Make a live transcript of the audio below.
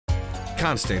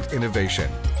constant innovation,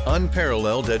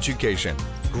 unparalleled education,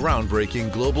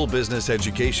 groundbreaking global business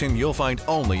education you'll find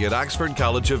only at Oxford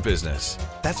College of Business.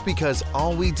 That's because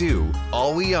all we do,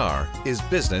 all we are, is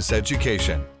business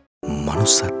education.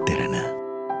 මනුස්සත් දෙරණ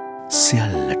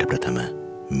සියල්ලට ප්‍රථම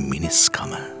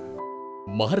මිනිස්කම.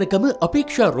 මහරගම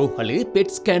අපේක්ෂා රෝහලේ pet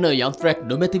scanner යන්ත්‍රයක්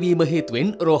නොමැතිවීම හේතුවෙන්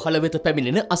රෝහල වෙත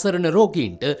පැමිණෙන අසරණ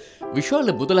රෝගීන්ට විශාල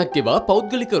මුදලක් ගෙවා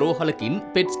පෞද්ගලික රෝහලකින්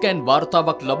පෙට් ස්කෑන්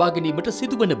වාර්තාවක් ලබා ගැනීමට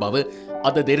සිදුවන බව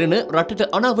අද දෙරණ රටට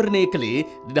අනාවරණය කළේ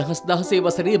 2016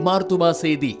 වසරේ මාර්තු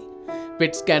මාසයේදී.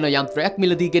 පෙට් ස්කෑනර් යන්ත්‍රයක්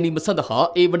මිලදී ගැනීම සඳහා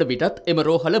ඒ වන විටත් එම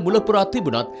රෝහල මුලපුරා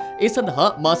තිබුණත් ඒ සඳහා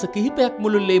මාස කිහිපයක්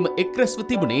මුළුල්ලේම එක් රැස්ව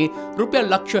තිබුණේ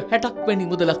රුපියල් ලක්ෂ 60ක් වැනි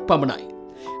මුදලක් පමණයි.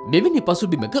 මෙවැනි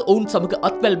පසුබිමක ඔවුන් සමග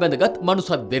අත්වැල් බැඳගත්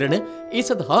මනුසත් දෙරණ ඒ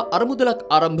සඳහා අරමුදලක්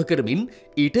ආරම්භ කරමින්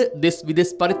ඊට දෙස්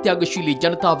විදෙස් පරිත්‍යාගශීලී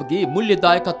ජනතාවගේ මුල්‍ය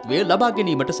දායකත්වය ලබා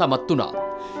ගැනීමට සමත් වුණා.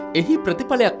 එහි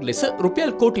ප්‍රතිඵලයක් ලෙස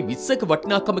රුපියල් කෝටි 20ක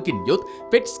වටිනාකමකින් යොත්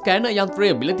පෙට් ස්කෑනර් යන්ත්‍රය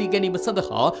මිලදී ගැනීම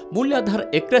සඳහා මුල්‍යාධාර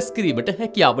එක් රැස් කිරීමට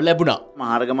හැකියාව ලැබුණා.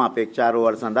 මහරගම අපේක්ෂා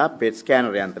රෝහල සඳහා පෙට්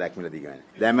ස්කෑනර් යන්ත්‍රයක් මිලදී ගැනීම.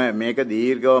 දැන් මේක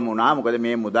දීර්ඝවම වුණා. මොකද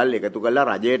මේ මුදල් එකතු කරලා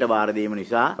රජයට බාර දීම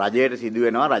නිසා රජයට සිදු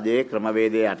වෙනවා රජයේ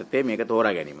ක්‍රමවේදයේ යටතේ මේක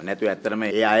තෝරා ගැනීම. නැතු ඇත්තටම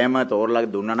ඒ අයම තෝරලා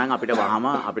දුන්නා නම් අපිට වහම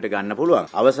අපිට ගන්න පුළුවන්.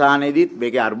 අවසානයේදීත්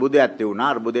මේකේ අර්බුදයක් තියුණා.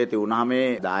 අර්බුදය තියුණාම මේ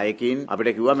දායකයින්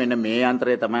අපිට කිව්වා මෙන්න මේ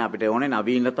යන්ත්‍රය තමයි අපිට ඕනේ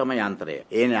නවීනතම යන්ත්‍රය.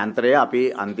 ඒ යන්ත්‍රය අපි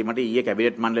අන්තිමට ඊයේ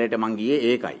කැබිනට් මණ්ඩලයට මං ගියේ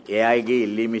ඒකයි. ඒ අයගේ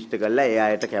ඉල්ලීම ඉෂ්ට කළා ඒ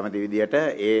අයට කැමති විදියට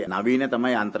ඒ නවීනතම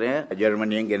යන්ත්‍රය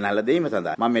ජර්මනියෙන් ගෙනල්ලා දීම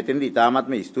සඳහා. මම මෙතනදී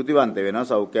ඉතාමත්ම ස්තුතිවන්ත වෙනවා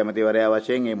සෞඛ්‍ය ඇමතිවරයා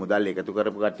වශයෙන් මේ මුදල් එකතු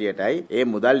කරපු කට්ටියටයි. ඒ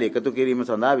මුදල් එකතු කිරීම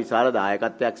සඳහා විශාල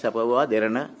දායකත්වයක් සැපවුවා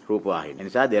දෙරණ රූපවාහිනිය. ඒ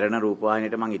නිසා දෙරණ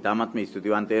රූපවාහිනියට මං ඉතාමත්ම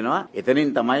ස්තුතිවන්ත වෙනවා.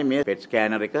 එතනින් තමයි මේ පෙට්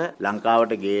ස්කෑනර් එක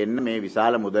ලංකාවට ගේන්න මේ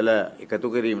විශාල මුදල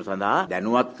එකතු කිරීම සඳහා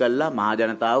දැනුවත් කළා මහ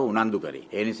ජනතාව උනන්දු කරේ.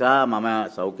 ඒ නිසා මම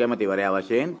සෞඛ්‍ය ඇමතිවරයා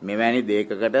වශයෙන් මෙවැනි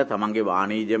දෙයකකට තමන්ගේ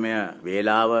වාණිජ්‍යමය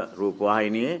වේලාව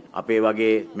රූපවාහිනියේ අපේ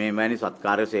වගේ මෙවැනි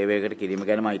සත්කාර සේවයකට කිරීම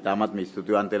ගැන මම ඉතාමත්ම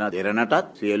ස්තුතිවන්ත වෙනවා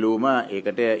දෙරණටත් සියලුම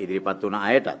ඒකට ඉදිරිපත් වුණ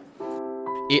අයටත්.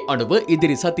 ඒ අනුව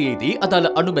ඉදිරි සතියේදී අදාළ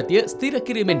අනුමැතිය ස්ථිර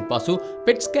කිරීමෙන් පසු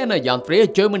පෙට් ස්කෑනර් යන්ත්‍රය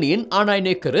ජර්මනියෙන්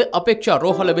ආනයනය කර අපේක්ෂා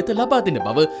රෝහල වෙත ලබා දෙන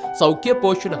බව සෞඛ්‍ය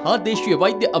පෝෂණ හා දේශීය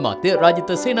වෛද්‍ය අමාත්‍ය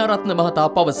රාජිත සේනාරත්න මහතා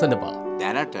පවසනවා.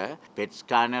 දැනට පෙට්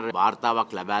ස්කෑනර්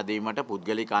වාර්තාවක් ලබා දීමට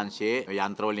පුද්ගලික අංශයේ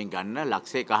යන්ත්‍ර වලින් ගන්න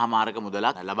ලක්ෂයකමාරක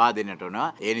මුදලක් ලබා දෙන්නට ඕන.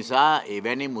 ඒ නිසා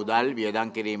එවැනි මුදල්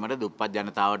වියදම් කිරීමට දුප්පත්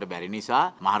ජනතාවට බැරි නිසා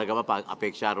මහරගම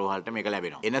අපේක්ෂා රෝහලට මේක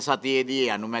ලැබෙනවා. එන සතියේදී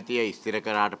අනුමැතිය ස්ථිර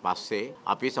කරාට පස්සේ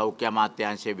අපි සෞඛ්‍ය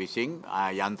අමාත්‍යාංශය විසින්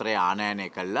යන්ත්‍රය ආනයනය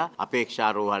කළා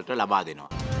අපේක්ෂා රෝහලට ලබා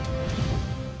දෙනවා.